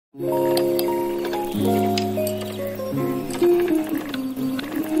Hi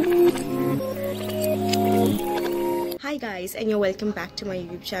guys, and you're welcome back to my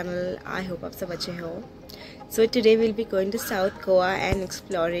YouTube channel. I hope आप सब अच्छे हो. So today we'll be going to South Goa and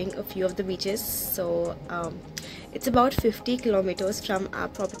exploring a few of the beaches. So it's about 50 kilometers from our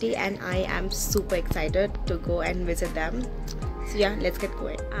property and I am super excited to go and visit them. So yeah, let's get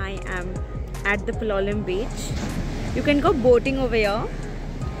going. I am at the Palolem beach. You can go boating over here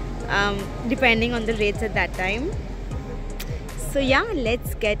depending on the rates at that time. So yeah,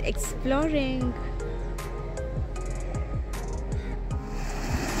 let's get exploring.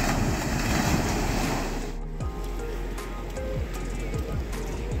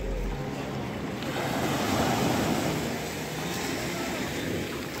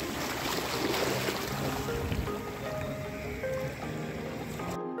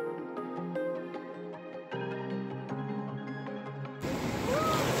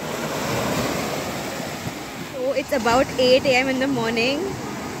 It's about 8 AM in the morning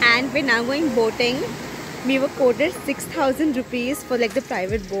and we're now going boating. We were quoted 6,000 rupees for like the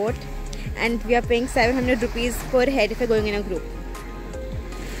private boat and we are paying 700 rupees per head if we're going in a group.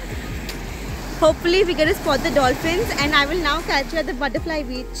 Hopefully we get to spot the dolphins and I will now catch you at the butterfly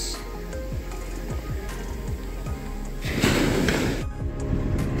beach.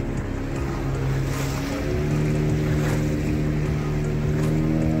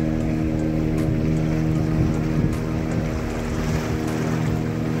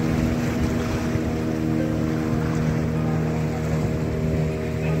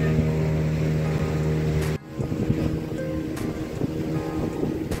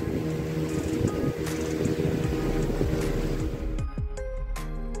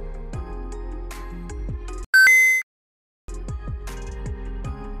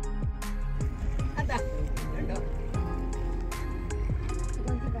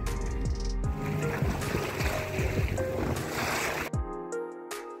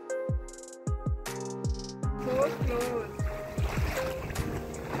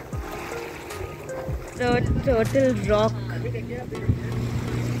 The turtle rock.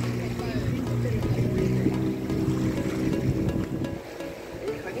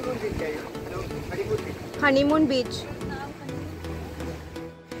 Honeymoon beach.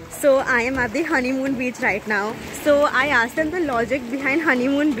 So I am at the Honeymoon beach right now. So I asked them the logic behind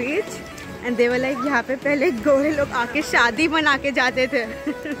Honeymoon beach and they were like, यहाँ पे पहले गोरे लोग आके शादी मना के जाते थे.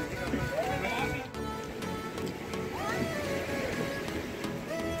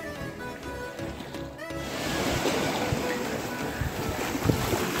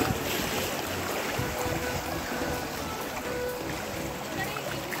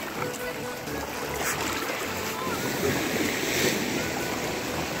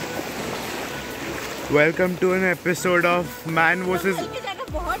 Welcome to an episode of Man vs.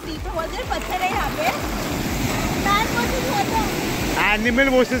 Animal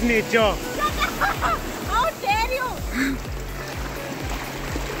vs. Nature. How dare you!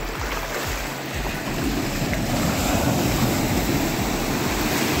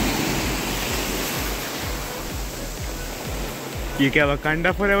 ये क्या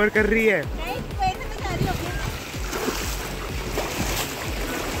वकांडा फॉरएवर कर रही है?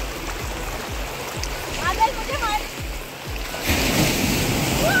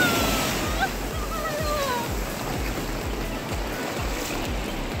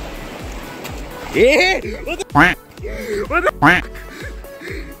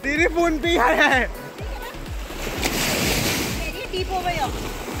 तेरे फोन पे ही आया है.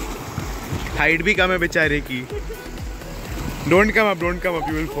 हाइट भी कम है बेचारे की. Don't come up,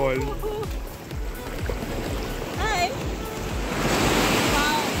 you will fall.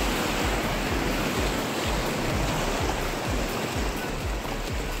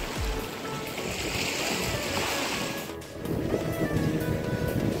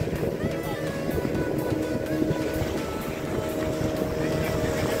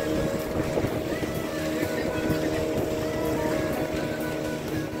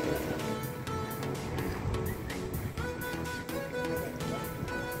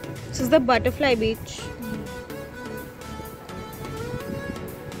 This is the butterfly beach.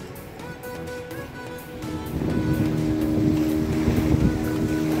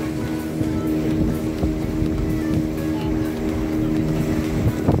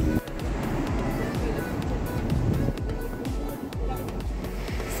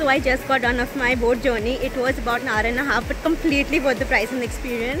 So I just got done of my boat journey. It was about an hour and a half, but completely worth the price and the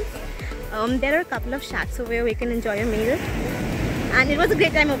experience. There are a couple of shacks over here where you can enjoy a meal. And it was a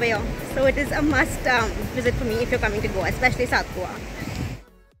great time over here. So it is a must visit for me if you're coming to Goa, especially South Goa.